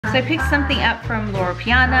So I picked something up from LORO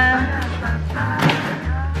PIANA.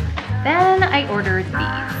 Then I ordered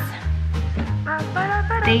these.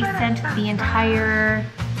 They sent the entire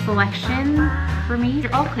selection for me.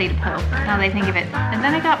 They're all Clé de Peau, now that I think of it. And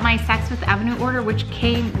then I got my Saks Fifth Avenue order, which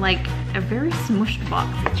came like a very smushed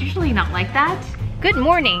box. It's usually not like that. Good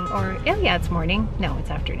morning, or oh yeah, it's morning. No,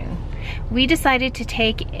 it's afternoon. We decided to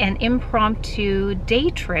take an impromptu day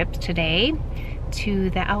trip today to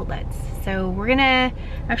the outlets. So we're gonna,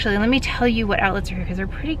 actually let me tell you what outlets are here because they're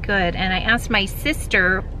pretty good. And I asked my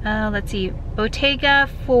sister, let's see, Bottega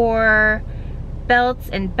for belts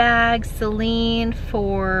and bags, Celine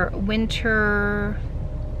for winter,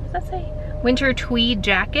 what does that say? Winter tweed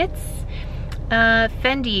jackets,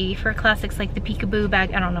 Fenty for classics like the Peekaboo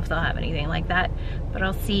bag. I don't know if they'll have anything like that, but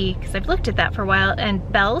I'll see because I've looked at that for a while.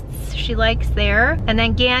 And belts she likes there. And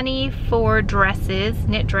then Ganni for dresses,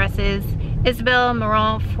 knit dresses. Isabel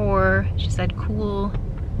Marant for, she said, cool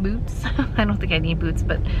boots. I don't think I need boots,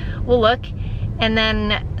 but we'll look. And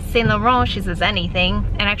then Saint Laurent, she says anything.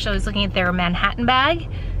 And actually I was looking at their Manhattan bag,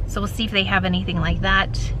 so we'll see if they have anything like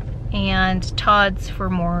that. And Todd's for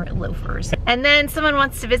more loafers. And then someone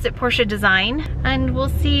wants to visit Porsche Design, and we'll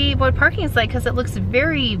see what parking is like because it looks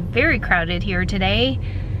very, very crowded here today.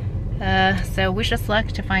 So wish us luck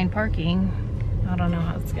to find parking. I don't know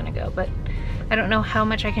how it's gonna go, but I don't know how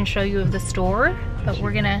much I can show you of the store, but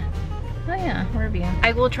we're gonna, oh yeah, review.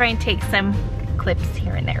 I will try and take some clips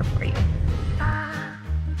here and there for you.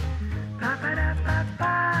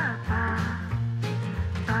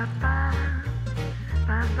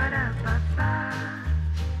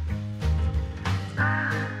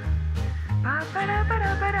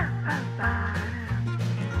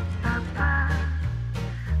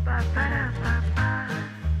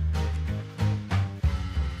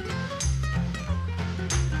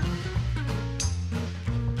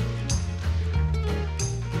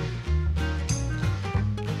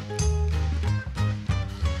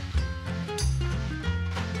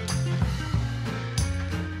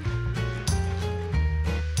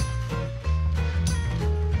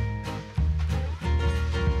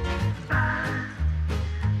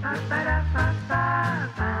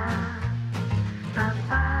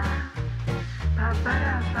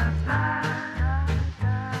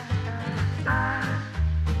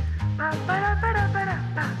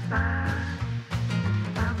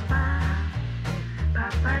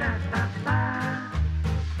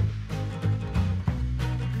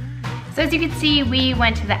 So as you can see, we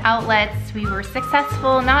went to the outlets. We were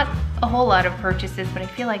successful, not a whole lot of purchases, but I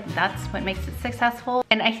feel like that's what makes it successful.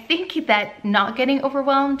 And I think that not getting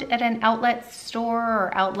overwhelmed at an outlet store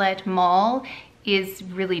or outlet mall is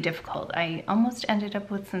really difficult. I almost ended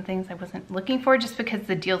up with some things I wasn't looking for just because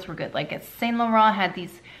the deals were good. Like at Saint Laurent had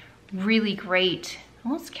these really great,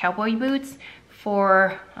 almost cowboy boots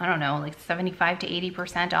for, I don't know, like 75 to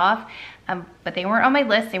 80% off. But they weren't on my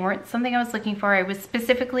list. They weren't something I was looking for. I was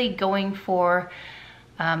specifically going for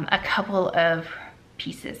a couple of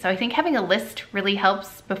pieces. So I think having a list really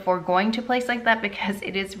helps before going to a place like that because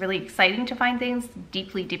it is really exciting to find things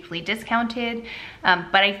deeply, deeply discounted.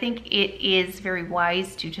 But I think it is very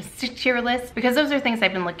wise to just stick to your list because those are things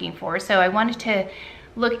I've been looking for. So I wanted to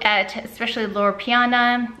look at especially LORO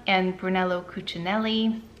PIANA and Brunello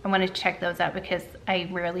Cucinelli. I want to check those out because I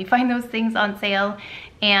rarely find those things on sale.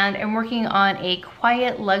 And I'm working on a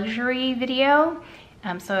quiet luxury video.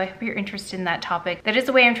 So I hope you're interested in that topic. That is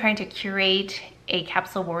the way I'm trying to curate a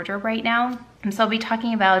capsule wardrobe right now. So I'll be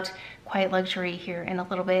talking about quiet luxury here in a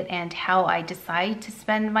little bit and how I decide to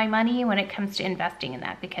spend my money when it comes to investing in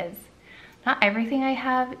that, because not everything I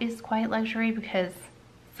have is quiet luxury because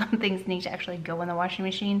some things need to actually go in the washing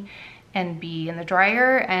machine and be in the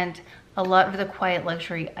dryer, and a lot of the quiet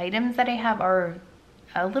luxury items that I have are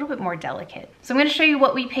a little bit more delicate. So I'm going to show you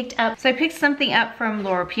what we picked up. So I picked something up from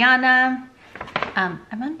LORO PIANA. I'm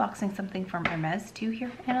unboxing something from Hermes too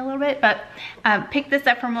here in a little bit, but picked this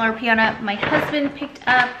up from LORO PIANA. My husband picked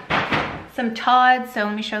up some Todd's, so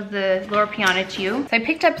let me show the LORO PIANA to you. So I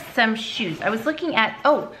picked up some shoes. I was looking at,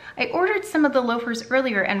 I ordered some of the loafers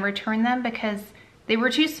earlier and returned them because they were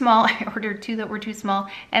too small. I ordered two that were too small,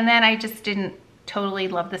 and then I just didn't totally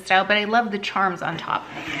love the style, but I love the charms on top.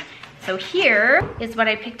 So here is what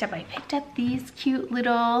I picked up. I picked up these cute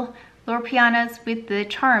little LORO PIANAs with the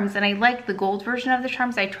charms, and I like the gold version of the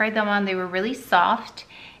charms. I tried them on, they were really soft,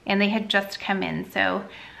 and they had just come in. So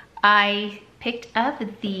I picked up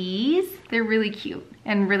these. They're really cute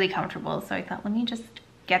and really comfortable. So I thought, let me just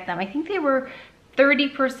get them. I think they were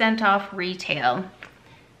 30% off retail.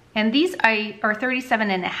 And these are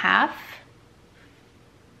 37.5.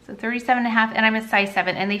 So 37.5, and I'm a size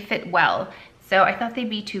 7, and they fit well. So I thought they'd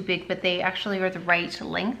be too big, but they actually are the right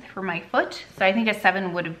length for my foot. So I think a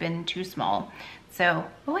 7 would have been too small. So,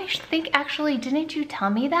 oh, I think actually, didn't you tell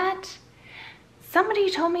me that? Somebody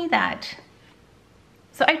told me that.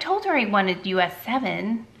 So I told her I wanted US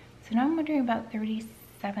 7. So now I'm wondering about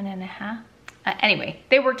 37.5. Anyway,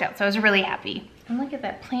 they worked out, so I was really happy. And look at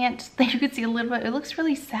that plant that you could see a little bit. It looks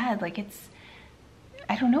really sad, like it's,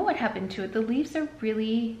 I don't know what happened to it. The leaves are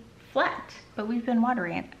really flat, but we've been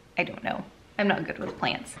watering it. I don't know. I'm not good with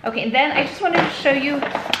plants. Okay, and then I just wanted to show you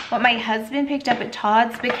what my husband picked up at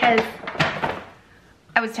Todd's, because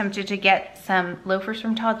I was tempted to get some loafers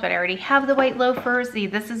from Todd's, but I already have the white loafers. See,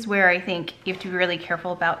 this is where I think you have to be really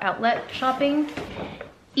careful about outlet shopping,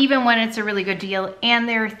 even when it's a really good deal. And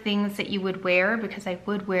there are things that you would wear, because I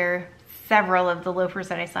would wear several of the loafers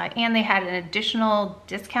that I saw, and they had an additional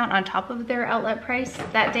discount on top of their outlet price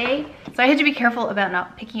that day. So I had to be careful about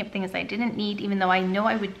not picking up things I didn't need, even though I know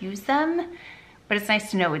I would use them, but it's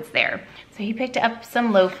nice to know it's there. So he picked up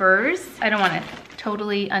some loafers. I don't want to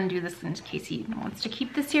totally undo this in case he wants to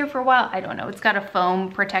keep this here for a while. I don't know. It's got a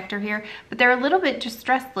foam protector here, but they're a little bit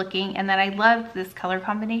distressed looking, and then I love this color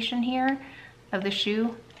combination here of the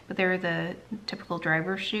shoe, but they're the typical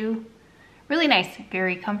driver shoe. Really nice,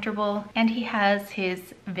 very comfortable. And he has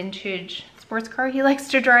his vintage sports car he likes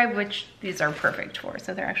to drive, which these are perfect for.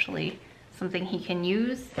 So they're actually something he can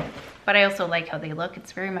use. But I also like how they look.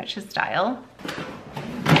 It's very much his style.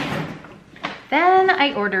 Then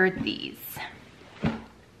I ordered these.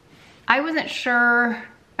 I wasn't sure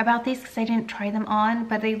about these because I didn't try them on,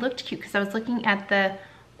 but they looked cute because I was looking at the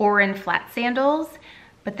Orin flat sandals.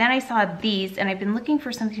 But then I saw these, and I've been looking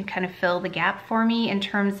for something to kind of fill the gap for me in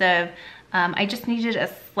terms of I just needed a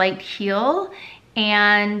slight heel,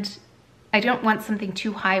 and I don't want something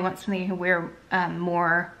too high. I want something I can wear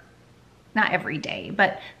more, not every day,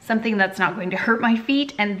 but something that's not going to hurt my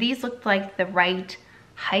feet. And these looked like the right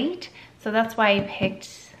height. So that's why I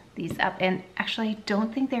picked these up. And actually, I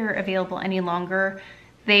don't think they're available any longer.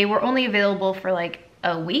 They were only available for like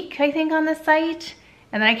a week, I think, on the site.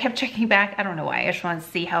 And then I kept checking back. I don't know why. I just wanted to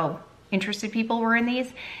see how interested people were in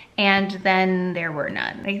these. And then there were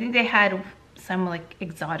none. I think they had some like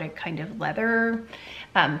exotic kind of leather.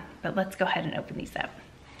 But let's go ahead and open these up.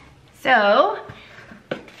 So,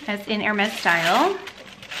 as in Hermes style,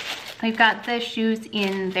 we've got the shoes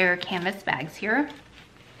in their canvas bags here.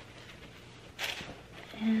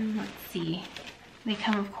 And let's see. They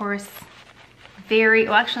come, of course,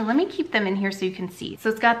 well, actually, let me keep them in here so you can see. So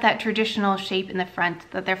it's got that traditional shape in the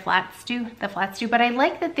front that their flats do, but I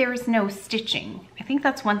like that there's no stitching. I think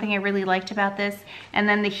that's one thing I really liked about this. And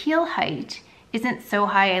then the heel height isn't so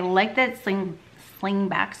high. I like that it's sling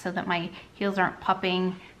back so that my heels aren't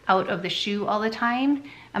popping out of the shoe all the time.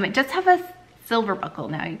 It does have a silver buckle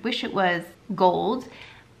now. I wish it was gold,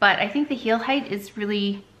 but I think the heel height is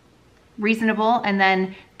really reasonable, and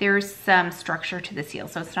then there's some structure to this heel,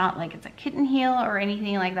 so it's not like it's a kitten heel or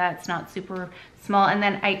anything like that. It's not super small. And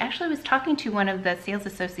then I actually was talking to one of the sales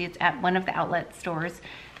associates at one of the outlet stores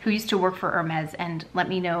who used to work for Hermes, and let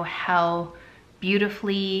me know how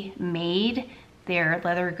beautifully made their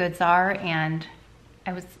leather goods are. And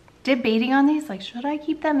I was debating on these, like, should I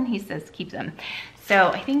keep them? And he says keep them. So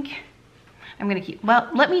I think I'm gonna keep, well,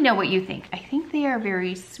 let me know what you think. I think they are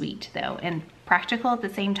very sweet though, and practical at the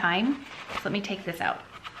same time. So let me take this out.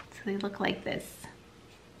 So they look like this.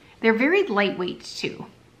 They're very lightweight too.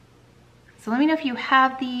 So let me know if you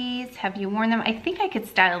have these, have you worn them? I think I could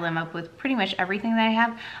style them up with pretty much everything that I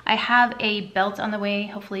have. I have a belt on the way,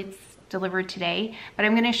 hopefully it's delivered today, but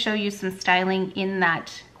I'm gonna show you some styling in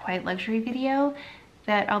that Quiet Luxury video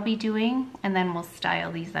that I'll be doing, and then we'll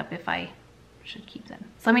style these up if I should keep them.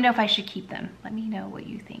 So let me know if I should keep them. Let me know what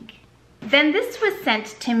you think. Then this was sent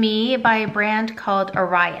to me by a brand called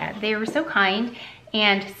ARAYA. They were so kind,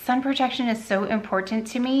 and sun protection is so important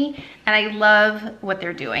to me, and I love what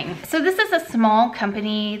they're doing. So this is a small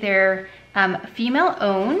company. They're female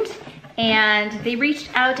owned, and they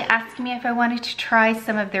reached out to ask me if I wanted to try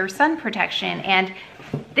some of their sun protection, and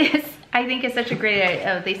this I think is such a great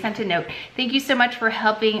idea. Oh, they sent a note. Thank you so much for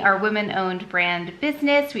helping our women-owned brand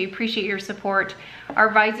business. We appreciate your support.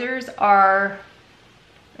 Our visors are,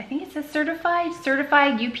 I think it says certified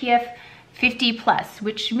UPF 50+,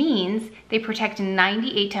 which means they protect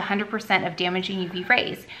 98 to 100% of damaging UV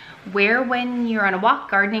rays. Wear when you're on a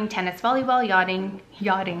walk, gardening, tennis, volleyball,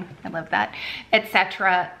 yachting, I love that,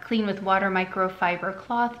 etc. Clean with water, microfiber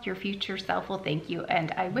cloth. Your future self will thank you.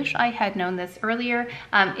 And I wish I had known this earlier.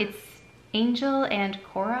 It's Angel and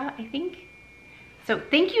Cora, I think. So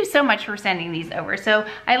thank you so much for sending these over. So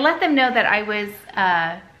I let them know that I was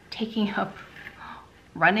taking up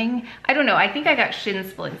running. I don't know, I think I got shin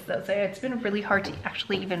splints though, so it's been really hard to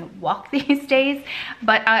actually even walk these days,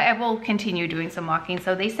 but I will continue doing some walking.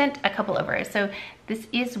 So they sent a couple over. So this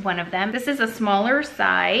is one of them. This is a smaller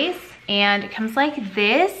size and it comes like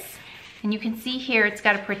this. And you can see here, it's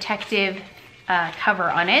got a protective cover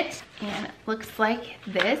on it and it looks like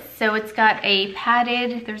this. So it's got a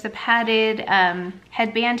padded, there's a padded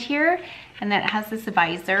headband here and then it has this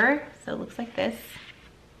visor. So it looks like this.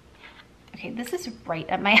 Okay, this is right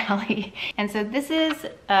up my alley. And so this is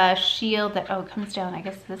a shield that, oh, it comes down. I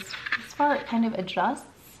guess this far it kind of adjusts.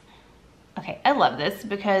 Okay, I love this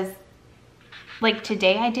because like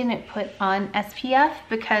today I didn't put on SPF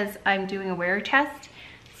because I'm doing a wear test.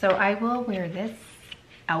 So I will wear this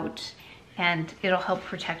out and it'll help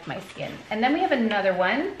protect my skin. And then we have another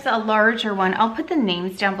one. It's a larger one. I'll put the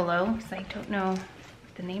names down below because I don't know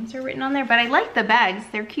if the names are written on there, but I like the bags.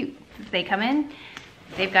 They're cute. They come in.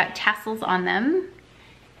 They've got tassels on them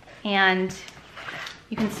and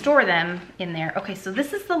you can store them in there. Okay, so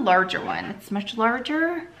this is the larger one. It's much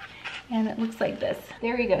larger and it looks like this.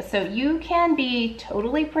 There you go. So you can be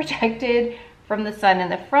totally protected from the sun in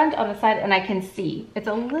the front, on the side, and I can see. It's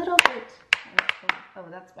a little bit, oh,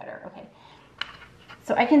 that's better, okay.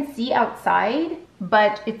 So I can see outside,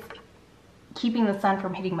 but it's keeping the sun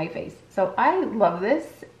from hitting my face. So I love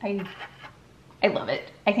this. I love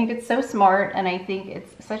it. I think it's so smart and I think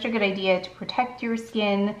it's such a good idea to protect your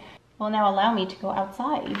skin. Will now allow me to go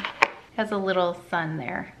outside. It has a little sun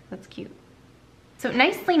there. That's cute. So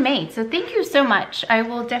nicely made. So thank you so much. I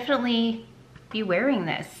will definitely be wearing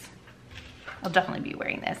this. I'll definitely be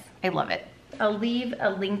wearing this. I love it. I'll leave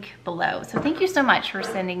a link below. So thank you so much for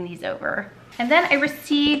sending these over. And then I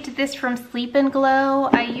received this from Sleep and Glow.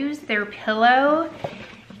 I used their pillow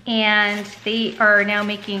and they are now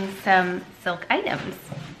making some silk items.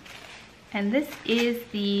 And this is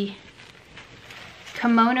the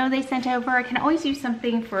kimono they sent over. I can always use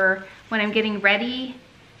something for when I'm getting ready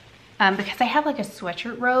because I have like a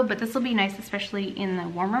sweatshirt robe, but this will be nice, especially in the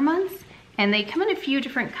warmer months. And they come in a few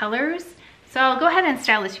different colors. So I'll go ahead and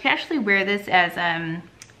style this. You can actually wear this as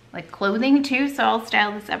like clothing too. So I'll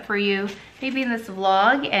style this up for you, maybe in this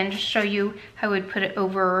vlog, and just show you how I would put it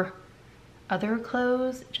over other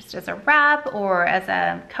clothes, just as a wrap or as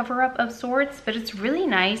a cover up of sorts. But it's really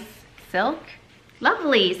nice silk.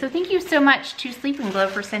 Lovely. So thank you so much to Sleep and Glow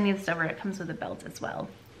for sending this over. It comes with a belt as well.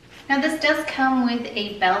 Now this does come with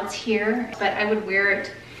a belt here, but I would wear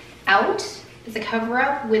it out as a cover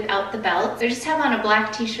up without the belt. I just have on a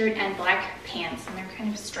black t-shirt and black pants and they're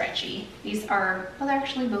kind of stretchy. These are, well, they're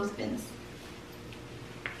actually both bins.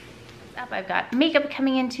 Up, I've got makeup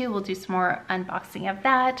coming in too. We'll do some more unboxing of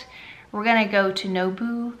that. We're gonna go to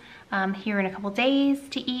Nobu here in a couple days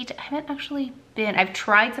to eat. I haven't actually been, I've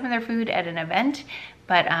tried some of their food at an event,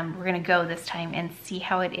 but we're gonna go this time and see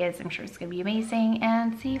how it is. I'm sure it's gonna be amazing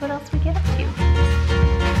and see what else we get up to.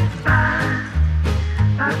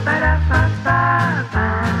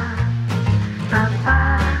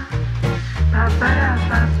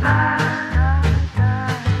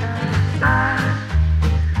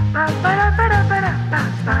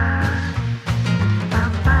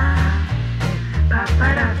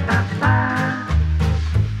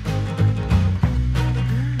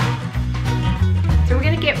 So we're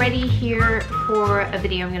gonna get ready here for a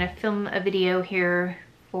video. I'm gonna film a video here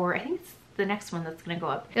for, I think it's the next one that's gonna go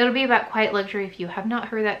up. It'll be about quiet luxury. If you have not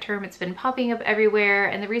heard that term, it's been popping up everywhere,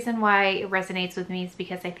 and the reason why it resonates with me is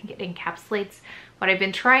because I think it encapsulates what I've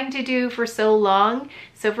been trying to do for so long.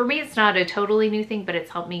 So for me, it's not a totally new thing, but it's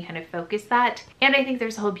helped me kind of focus that. And I think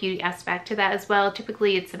there's a whole beauty aspect to that as well.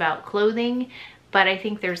 Typically it's about clothing, but I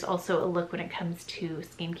think there's also a look when it comes to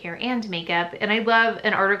skincare and makeup. And I love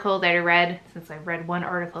an article that I read. Since I've read one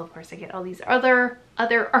article, of course I get all these other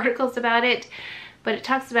articles about it. But it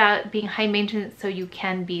talks about being high maintenance so you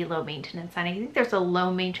can be low maintenance. And I think there's a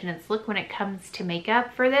low maintenance look when it comes to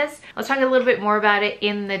makeup for this. I'll talk a little bit more about it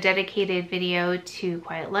in the dedicated video to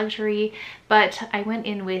quiet luxury. But I went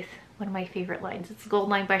in with one of my favorite lines. It's Gold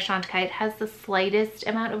Line by Chantecaille. It has the slightest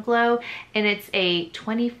amount of glow, and it's a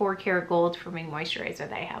 24 karat gold firming moisturizer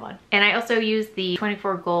that I have on. And I also use the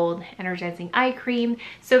 24 gold energizing eye cream.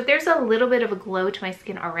 So if there's a little bit of a glow to my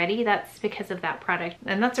skin already, that's because of that product.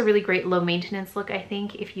 And that's a really great low maintenance look, I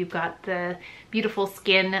think. If you've got the beautiful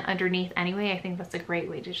skin underneath anyway, I think that's a great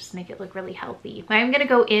way to just make it look really healthy. I'm gonna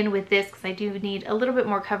go in with this because I do need a little bit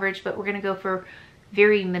more coverage, but we're gonna go for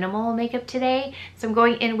very minimal makeup today. So I'm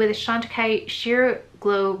going in with a Chantecaille Sheer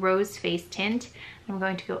Glow Rose Face Tint. I'm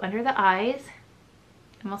going to go under the eyes.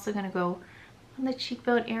 I'm also going to go on the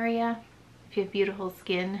cheekbone area. If you have beautiful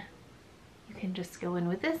skin, you can just go in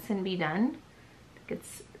with this and be done. I think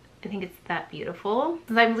it's I think it's that beautiful.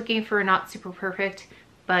 Since I'm looking for not super perfect,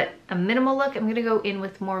 but a minimal look, I'm gonna go in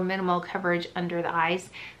with more minimal coverage under the eyes.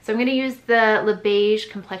 So I'm gonna use the Luggage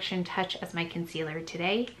Complexion Touch as my concealer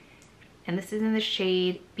today. And this is in the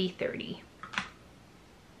shade B30.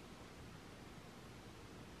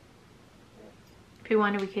 If we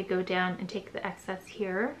wanted, we could go down and take the excess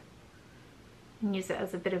here and use it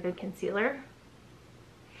as a bit of a concealer.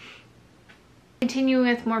 Continuing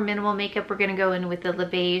with more minimal makeup, we're gonna go in with the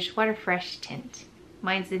Luggage Water Fresh Tint.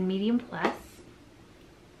 Mine's in medium plus.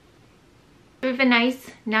 We have a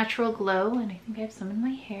nice natural glow, and I think I have some in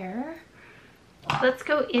my hair. Let's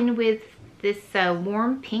go in with this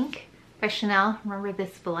Warm Pink by Chanel. Remember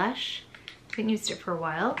this blush? I haven't used it for a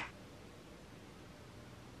while.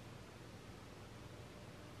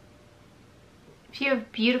 If you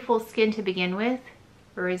have beautiful skin to begin with,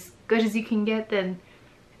 or as good as you can get, then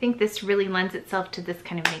I think this really lends itself to this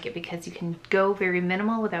kind of makeup because you can go very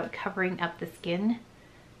minimal without covering up the skin.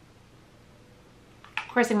 Of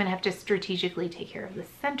course, I'm gonna have to strategically take care of the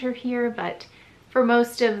center here, but for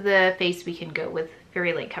most of the face, we can go with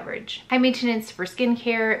very light coverage. High maintenance for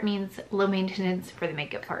skincare means low maintenance for the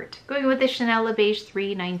makeup part. Going with the Chanel Luggage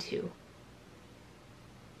 392.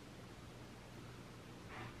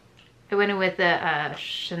 I went in with the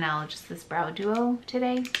Chanel, just this brow duo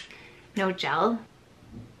today. No gel.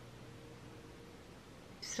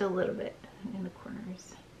 Just a little bit in the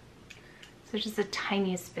corners. So just the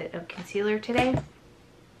tiniest bit of concealer today.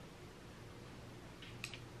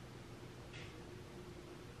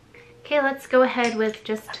 Okay, let's go ahead with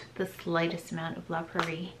just the slightest amount of La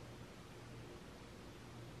Prairie.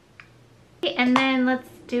 Okay, and then let's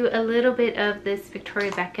do a little bit of this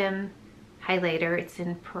Victoria Beckham highlighter. It's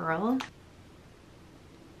in Pearl.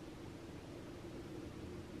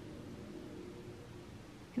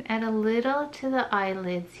 And add a little to the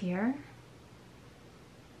eyelids here.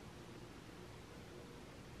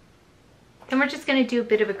 Then we're just going to do a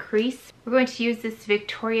bit of a crease. We're going to use this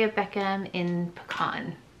Victoria Beckham in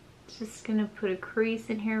Pecan. Just going to put a crease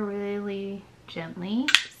in here really gently,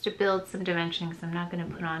 just to build some dimension, because I'm not going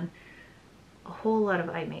to put on a whole lot of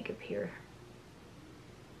eye makeup here.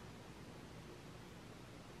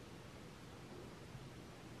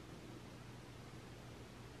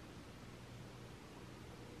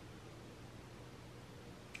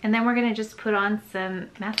 And then we're gonna just put on some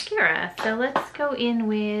mascara. So let's go in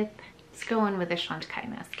with a Chantecaille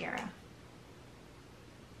mascara.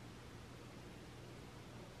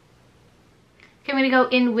 Okay, I'm gonna go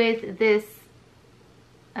in with this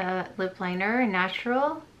lip liner,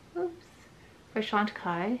 Natural, by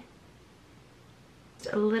Chantecaille.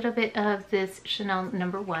 Just a little bit of this Chanel No.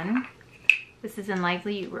 1. This is in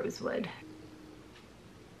Lively Rosewood.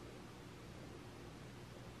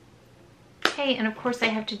 Okay, and of course I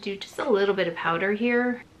have to do just a little bit of powder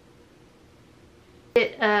here. A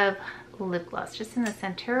bit of lip gloss just in the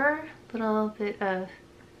center. A little bit of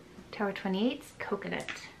Tower 28's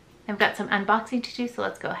Coconut. I've got some unboxing to do, so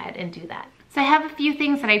let's go ahead and do that. So I have a few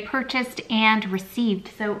things that I purchased and received.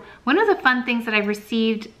 So one of the fun things that I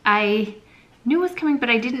received, I knew was coming, but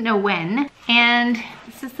I didn't know when. And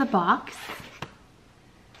this is the box.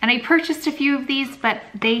 And I purchased a few of these, but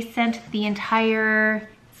they sent the entire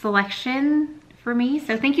selection for me.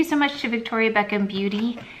 So thank you so much to Victoria Beckham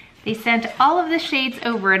Beauty. They sent all of the shades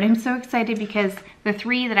over, and I'm so excited because the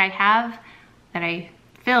 3 that I have that I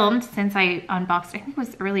filmed since I unboxed, I think it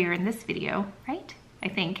was earlier in this video, right? I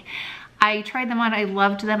think. I tried them on, I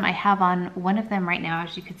loved them. I have on one of them right now,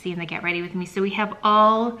 as you can see in the Get Ready With Me. So we have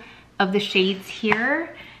all of the shades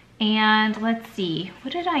here. And let's see,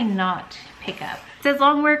 what did I not pick up? It says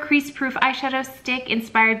Longwear Crease Proof Eyeshadow Stick,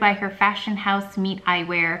 inspired by her fashion house Meet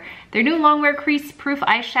Eyewear. Their new Longwear Crease Proof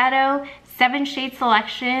Eyeshadow, 7-shade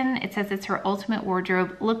selection. It says it's her ultimate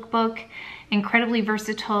wardrobe lookbook, incredibly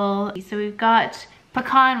versatile. So we've got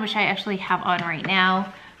Pecan, which I actually have on right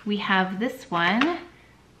now. We have this one.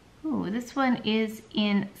 Ooh, this one is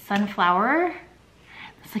in Sunflower.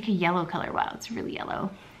 It's like a yellow color. Wow, it's really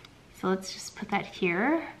yellow. So let's just put that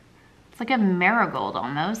here. It's like a marigold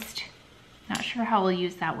almost. Not sure how we'll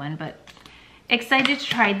use that one, but excited to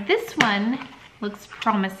try this one. Looks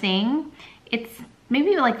promising. It's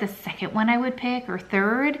maybe like the second one I would pick, or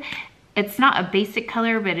third. It's not a basic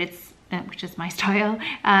color, but it's, which is my style.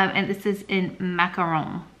 And this is in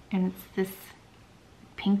Macaron. And it's this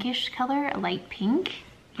pinkish color, a light pink.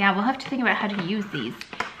 Yeah, we'll have to think about how to use these.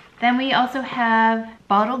 Then we also have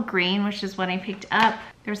Bottle Green, which is what I picked up.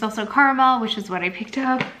 There's also Caramel, which is what I picked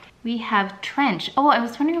up. We have Trench. Oh, I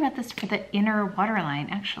was wondering about this for the inner waterline,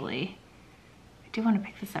 actually. I do want to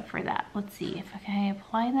pick this up for that. Let's see if I can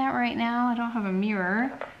apply that right now. I don't have a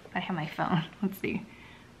mirror, but I have my phone. Let's see.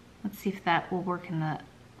 Let's see if that will work in the,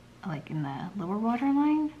 like in the lower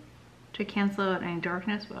waterline to cancel out any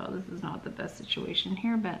darkness. Well, this is not the best situation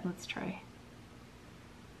here, but let's try.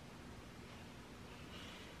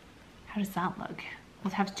 How does that look?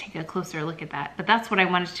 We'll have to take a closer look at that, but that's what I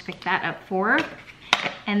wanted to pick that up for.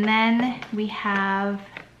 And then we have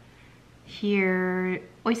here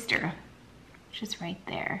Oyster, which is right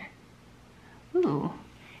there. Ooh,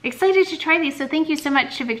 excited to try these. So thank you so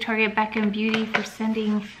much to Victoria Beckham Beauty for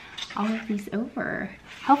sending all of these over.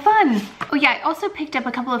 How fun. Oh yeah, I also picked up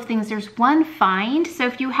a couple of things. There's one find. So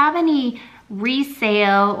if you have any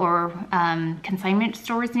resale or consignment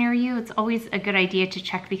stores near you, it's always a good idea to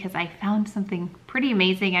check, because I found something pretty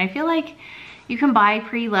amazing. And I feel like you can buy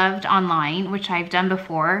pre-loved online, which I've done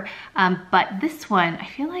before, but this one, I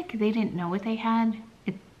feel like they didn't know what they had.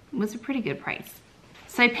 It was a pretty good price.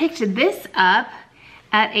 So I picked this up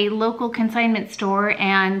at a local consignment store,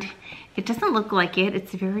 and it doesn't look like it.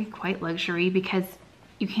 It's very quite luxury, because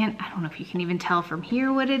you can't, I don't know if you can even tell from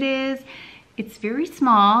here what it is. It's very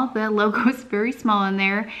small. The logo is very small in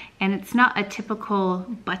there, and it's not a typical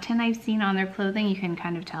button I've seen on their clothing. You can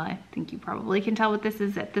kind of tell. I think you probably can tell what this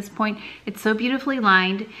is at this point. It's so beautifully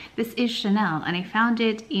lined. This is Chanel, and I found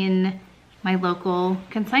it in my local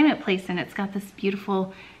consignment place, and it's got this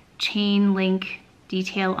beautiful chain link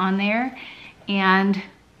detail on there. And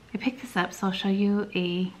I picked this up, so I'll show you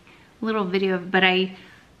a little video of it, but I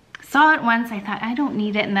saw it once, I thought I don't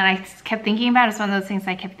need it, and then I kept thinking about it. It's one of those things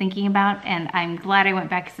I kept thinking about, and I'm glad I went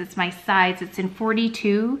back because it's my size. It's in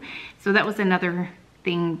 42, so that was another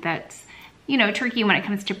thing that's, you know, tricky when it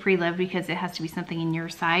comes to pre-loved, because it has to be something in your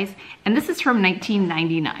size. And this is from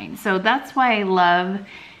 1999, so that's why I love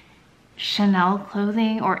Chanel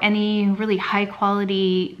clothing or any really high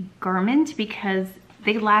quality garment, because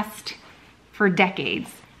they last for decades.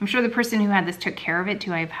 I'm sure the person who had this took care of it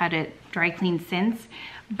too. I've had it dry cleaned since,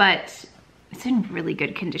 but it's in really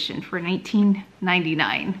good condition for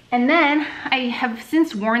 1999. And then I have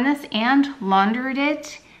since worn this and laundered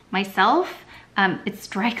it myself. It's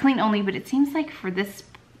dry clean only, but it seems like for this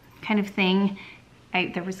kind of thing,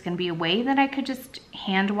 there was gonna be a way that I could just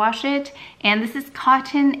hand wash it. And this is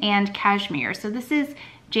cotton and cashmere. So this is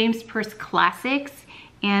James Perse Classics,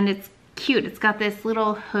 and it's cute. It's got this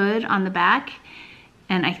little hood on the back.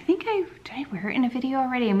 And I think did I wear it in a video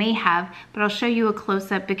already? I may have, but I'll show you a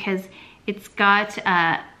close-up, because it's got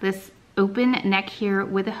this open neck here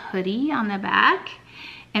with a hoodie on the back.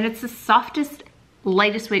 And it's the softest,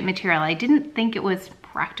 lightest weight material. I didn't think it was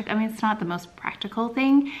practical. I mean, it's not the most practical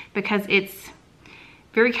thing, because it's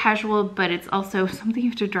very casual, but it's also something you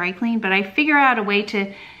have to dry clean. But I figure out a way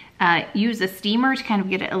to use a steamer to kind of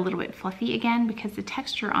get it a little bit fluffy again, because the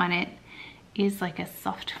texture on it is like a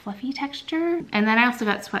soft, fluffy texture. And then I also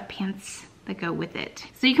got sweatpants that go with it.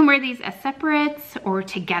 So you can wear these as separates or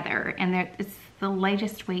together, and it's the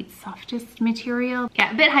lightest weight, softest material.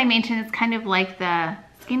 Yeah, a bit high maintenance, kind of like the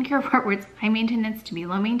skincare part where it's high maintenance to be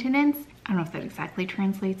low maintenance. I don't know if that exactly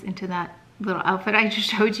translates into that little outfit I just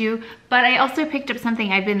showed you, but I also picked up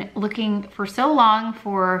something I've been looking for so long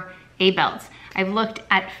for, a belt. I've looked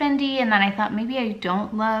at Fenty, and then I thought maybe I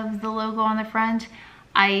don't love the logo on the front.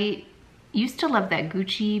 I used to love that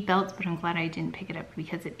Gucci belt, but I'm glad I didn't pick it up,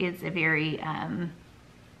 because it is a very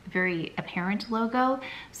apparent logo.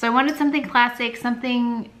 So I wanted something classic,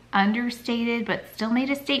 something understated, but still made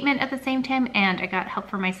a statement at the same time. And I got help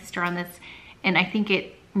from my sister on this, and I think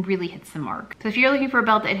it really hits the mark. So if you're looking for a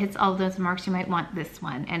belt that hits all those marks, you might want this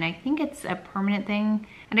one. And I think it's a permanent thing.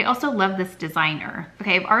 And I also love this designer.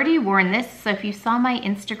 Okay, I've already worn this. So if you saw my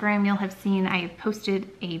Instagram, you'll have seen I have posted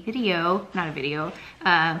a video, not a video,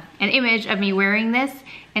 an image of me wearing this,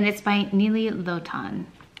 and it's by NILI LOTAN.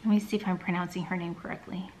 Let me see if I'm pronouncing her name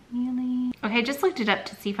correctly. NILI. Okay, I just looked it up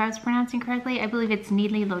to see if I was pronouncing correctly. I believe it's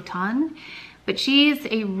NILI LOTAN, but she's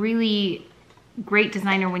a really great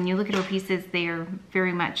designer. When you look at her pieces, they are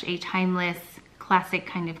very much a timeless, classic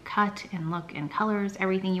kind of cut and look and colors,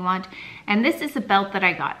 everything you want. And this is a belt that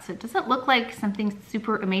I got. So it doesn't look like something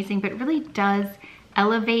super amazing, but it really does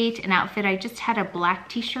elevate an outfit. I just had a black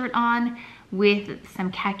t-shirt on with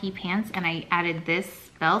some khaki pants, and I added this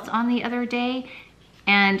belt on the other day,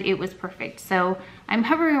 and it was perfect. So I'm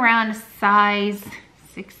hovering around size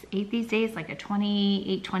 6'8" these days, like a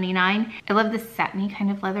 28, 29. I love this satiny kind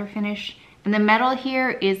of leather finish. And the metal here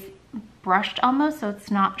is brushed almost, so it's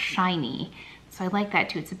not shiny. So I like that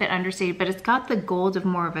too. It's a bit understated, but it's got the gold of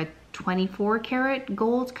more of a 24 karat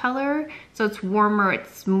gold color. So it's warmer,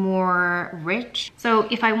 it's more rich. So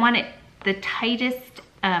if I want it the tightest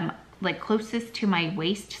like closest to my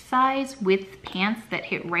waist size with pants that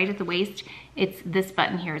hit right at the waist, it's this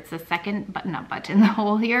button here. It's the second button, not button, the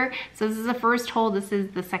hole here. So this is the first hole, this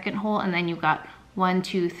is the second hole, and then you've got 1,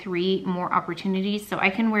 2, 3 more opportunities. So I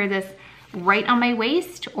can wear this right on my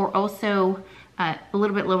waist or also a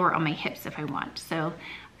little bit lower on my hips if I want. So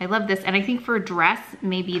I love this. And I think for a dress,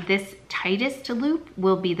 maybe this tightest loop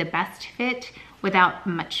will be the best fit without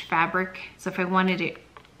much fabric. So if I wanted it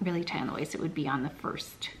really tight on the waist, it would be on the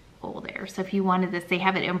first hole there. So if you wanted this, they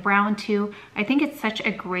have it in brown too. I think it's such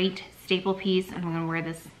a great staple piece, and I'm gonna wear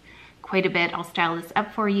this quite a bit. I'll style this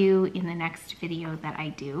up for you in the next video that I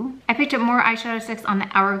do. I picked up more eyeshadow sticks on the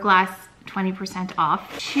Hourglass 20%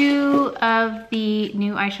 off. 2 of the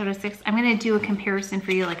new eyeshadow sticks. I'm gonna do a comparison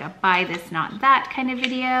for you, like a buy this, not that kind of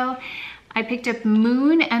video. I picked up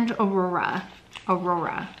Moon and Aurora.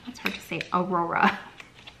 That's hard to say, Aurora.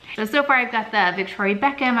 So far I've got the Victoria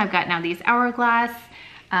Beckham, I've got now these Hourglass.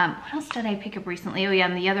 What else did I pick up recently? Oh yeah,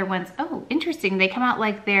 and the other ones, oh, interesting. They come out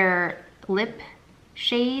like their lip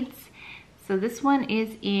shades. So this one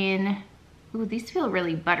is in, ooh, these feel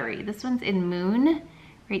really buttery. This one's in Moon,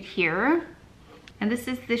 right here. And this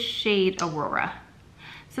is the shade Aurora.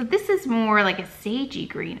 So this is more like a sagey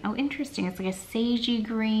green. Oh, interesting. It's like a sagey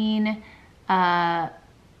green,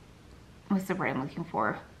 what's the word I'm looking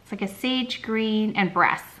for? It's like a sage green and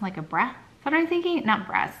brass, like a brass. Is that what I'm thinking? Not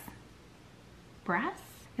brass. Brass?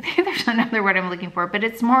 I think there's another word I'm looking for, but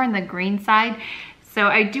it's more on the green side. So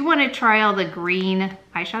I do want to try all the green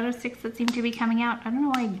eyeshadow sticks that seem to be coming out. I don't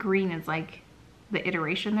know why green is like the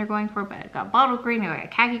iteration they're going for, but I got bottle green, I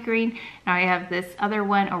got khaki green. Now I have this other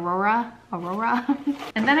one, Aurora.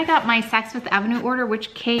 And then I got my Saks Fifth Avenue order,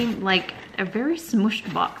 which came like a very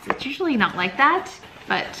smushed box. It's usually not like that,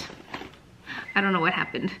 but I don't know what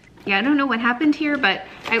happened. Yeah, I don't know what happened here, but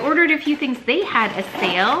I ordered a few things. They had a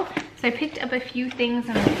sale, so I picked up a few things,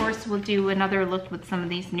 and of course we'll do another look with some of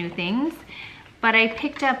these new things. But I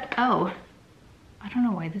picked up, oh, I don't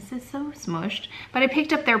know why this is so smushed, but I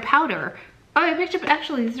picked up their powder. Oh, I picked up,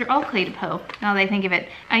 actually, these are all Clé de Peau, now that I think of it.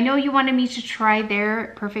 I know you wanted me to try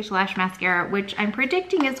their Perfect Lash Mascara, which I'm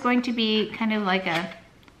predicting is going to be kind of like a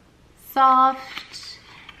soft,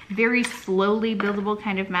 very slowly buildable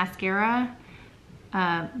kind of mascara.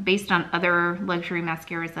 Based on other luxury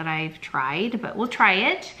mascaras that I've tried, but we'll try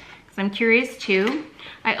it because I'm curious too.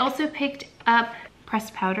 I also picked up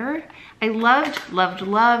pressed powder. I loved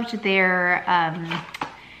their,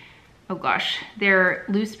 oh gosh, their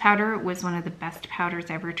loose powder was one of the best powders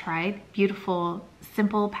I ever tried. Beautiful,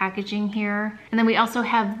 simple packaging here. And then we also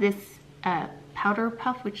have this powder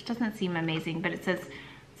puff, which doesn't seem amazing, but it says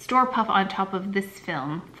store puff on top of this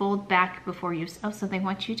film. Fold back before use. Oh, so they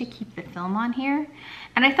want you to keep the film on here.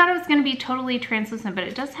 And I thought it was gonna be totally translucent, but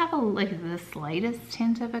it does have like the slightest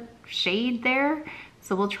tint of a shade there.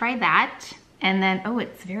 So we'll try that. And then, oh,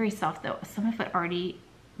 it's very soft though. Some of it already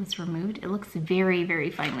was removed. It looks very, very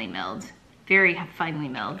finely milled. Very finely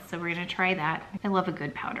milled. So we're gonna try that. I love a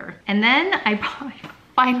good powder. And then I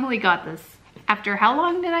finally got this. After how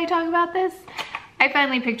long did I talk about this? I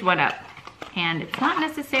finally picked one up. And it's not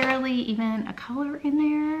necessarily even a color in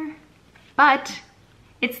there, but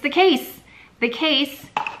it's the case. The case,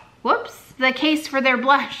 whoops, the case for their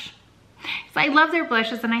blush. So I love their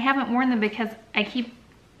blushes, and I haven't worn them because I keep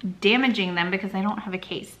damaging them because I don't have a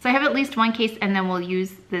case. So I have at least one case, and then we'll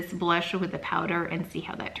use this blush with the powder and see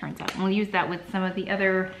how that turns out. And we'll use that with some of the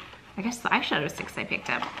other, I guess, the eyeshadow sticks I picked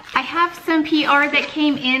up. I have some PR that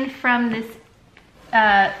came in from this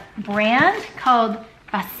brand called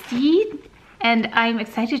Bastide. And I'm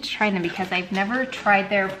excited to try them because I've never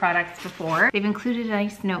tried their products before. They've included a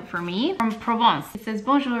nice note for me from Provence. It says,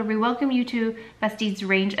 bonjour, we welcome you to Bastide's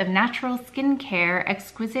range of natural skincare,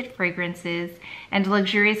 exquisite fragrances, and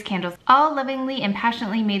luxurious candles, all lovingly and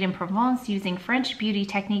passionately made in Provence using French beauty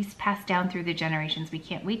techniques passed down through the generations. We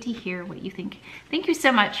can't wait to hear what you think. Thank you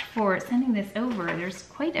so much for sending this over. There's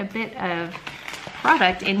quite a bit of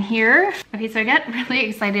product in here. Okay, so I got really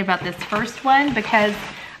excited about this first one because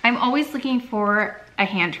I'm always looking for a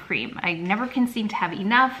hand cream. I never can seem to have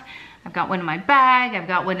enough. I've got one in my bag, I've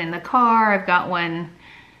got one in the car, I've got one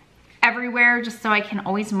everywhere just so I can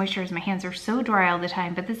always moisturize. My hands are so dry all the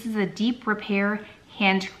time, but this is a deep repair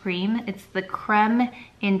hand cream. It's the Creme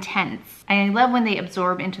Intense. I love when they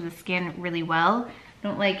absorb into the skin really well. I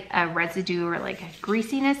don't like a residue or like a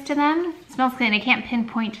greasiness to them. It smells clean. I can't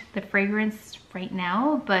pinpoint the fragrance right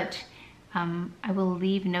now, but I will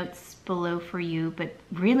leave notes below for you, but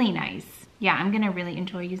really nice. Yeah, I'm gonna really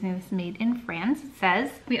enjoy using this. Made in France, it says.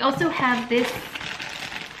 We also have this,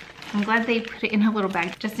 I'm glad they put it in a little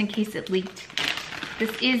bag just in case it leaked.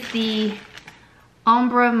 This is the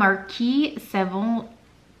Ombre Marquis Savon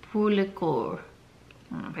Foulicourt.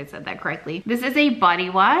 I don't know if I said that correctly. This is a body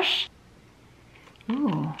wash.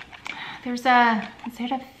 Ooh, there's a, is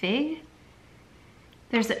that a fig?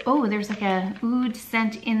 There's a, oh, there's like a oud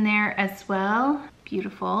scent in there as well.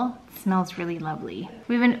 Beautiful, it smells really lovely.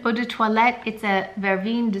 We have an eau de toilette. It's a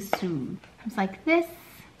verveine de soude. It's like this.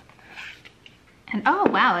 And oh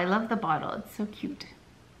wow, I love the bottle. It's so cute.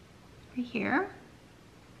 Right here.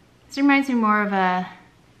 This reminds me more of a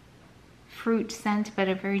fruit scent, but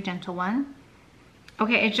a very gentle one.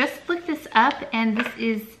 Okay, I just looked this up and this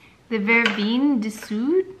is the Verveine de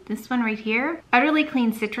Soude, this one right here. Utterly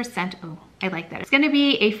clean citrus scent. Oh, I like that. It's gonna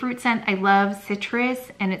be a fruit scent. I love citrus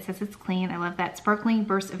and it says it's clean. I love that. Sparkling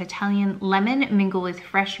burst of Italian lemon mingled with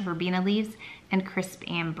fresh verbena leaves and crisp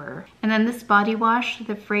amber. And then this body wash,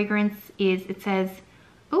 the fragrance is, it says,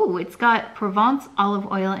 oh, it's got Provence olive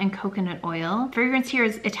oil and coconut oil. Fragrance here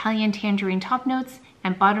is Italian tangerine top notes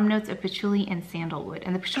and bottom notes of patchouli and sandalwood.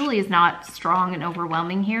 And the patchouli is not strong and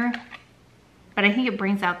overwhelming here, but I think it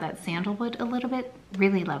brings out that sandalwood a little bit.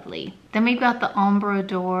 Really lovely. Then we've got the Ombre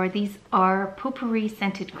d'Or. These are potpourri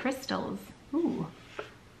scented crystals. Ooh,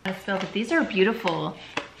 I spilled it. These are beautiful.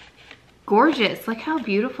 Gorgeous. Look how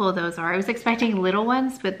beautiful those are. I was expecting little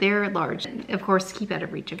ones, but they're large. And of course, keep out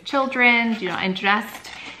of reach of children. Do not ingest,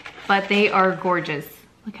 but they are gorgeous.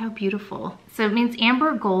 Look how beautiful. So it means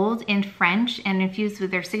amber gold in French and infused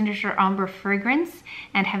with their signature amber fragrance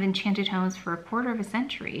and have enchanted homes for a quarter of a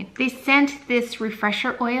century. They sent this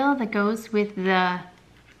refresher oil that goes with the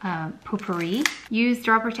potpourri. Use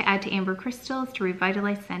dropper to add to amber crystals to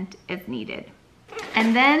revitalize scent as needed.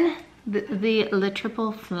 And then the Le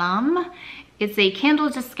Triple Flamme. It's a candle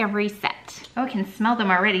discovery set. Oh, I can smell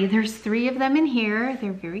them already. There's 3 of them in here.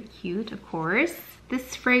 They're very cute, of course.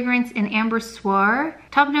 This fragrance in Amber Soir.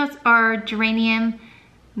 Top notes are geranium,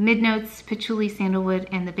 mid notes patchouli, sandalwood,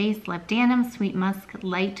 and the base labdanum, sweet musk,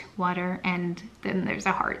 light water, and then there's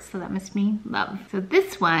a heart, so that must mean love. So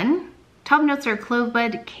this one, top notes are clove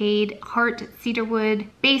bud, cade, heart, cedarwood,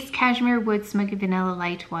 base cashmere wood, smoky vanilla,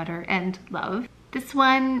 light water, and love. This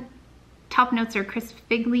one, top notes are crisp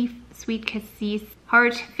fig leaf, sweet cassis,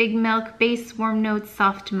 heart, fig milk, base warm notes,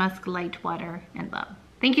 soft musk, light water, and love.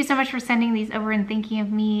 Thank you so much for sending these over and thinking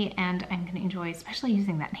of me, and I'm gonna enjoy especially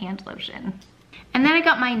using that hand lotion. And then I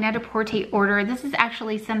got my Net-a-Porter order. This is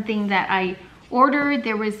actually something that I ordered.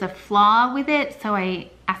 There was a flaw with it, so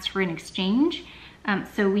I asked for an exchange.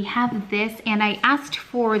 So we have this, and I asked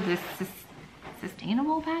for this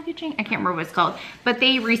sustainable packaging. I can't remember what it's called, but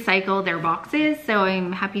they recycle their boxes, so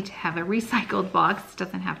I'm happy to have a recycled box. It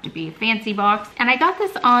doesn't have to be a fancy box. And I got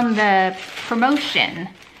this on the promotion.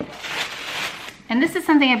 And this is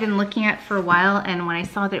something I've been looking at for a while, and when I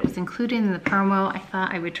saw that it was included in the promo, I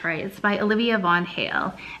thought I would try it. It's by Olivia von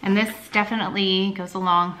Hale, and this definitely goes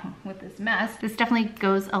along with this mess. This definitely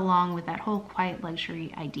goes along with that whole quiet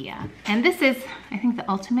luxury idea. And this is, I think,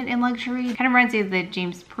 the ultimate in luxury. It kind of reminds me of the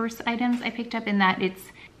James Purse items I picked up in that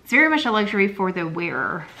it's very much a luxury for the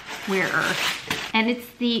wearer. And it's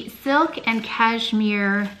the silk and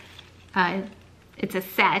cashmere, it's a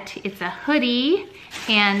set. It's a hoodie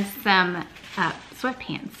and some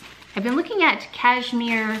sweatpants. I've been looking at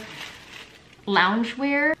cashmere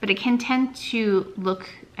loungewear, but it can tend to look,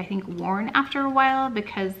 I think, worn after a while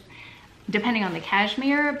because depending on the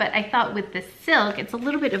cashmere, but I thought with the silk, it's a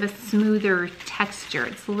little bit of a smoother texture.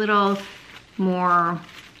 It's a little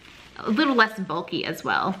less bulky as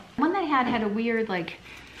well. One that I had a weird like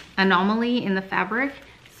anomaly in the fabric,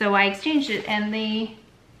 so I exchanged it and they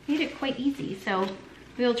made it quite easy. So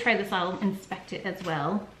we'll try this, I'll inspect it as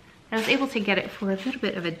well. I was able to get it for a little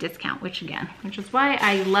bit of a discount, which is why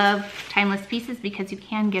I love timeless pieces, because you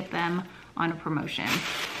can get them on a promotion.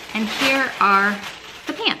 And here are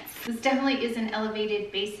the pants. This definitely is an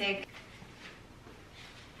elevated basic.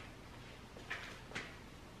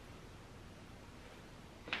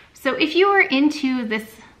 So if you are into this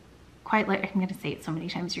quiet, I'm gonna say it so many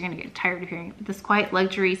times, you're gonna get tired of hearing it, this quiet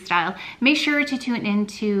luxury style, make sure to tune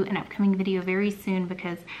into an upcoming video very soon,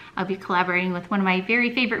 because I'll be collaborating with one of my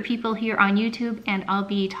very favorite people here on YouTube, and I'll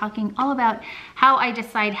be talking all about how I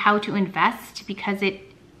decide how to invest, because it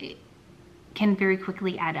can very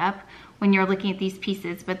quickly add up when you're looking at these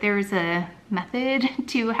pieces, but there's a method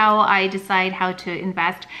to how I decide how to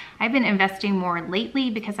invest. I've been investing more lately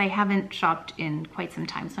because I haven't shopped in quite some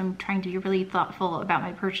time, so I'm trying to be really thoughtful about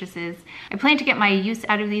my purchases. I plan to get my use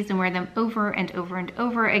out of these and wear them over and over and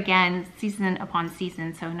over again, season upon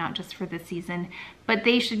season, so not just for this season, but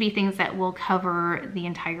they should be things that will cover the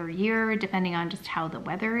entire year depending on just how the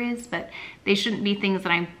weather is, but they shouldn't be things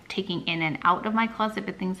that I'm taking in and out of my closet,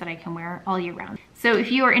 but things that I can wear all year round. So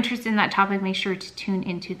if you are interested in that topic, make sure to tune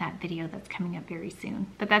into that video that's coming coming up very soon.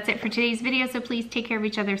 But that's it for today's video, so please take care of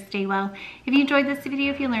each other, stay well. If you enjoyed this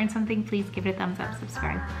video, if you learned something, please give it a thumbs up,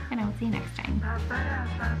 subscribe, and I will see you next time.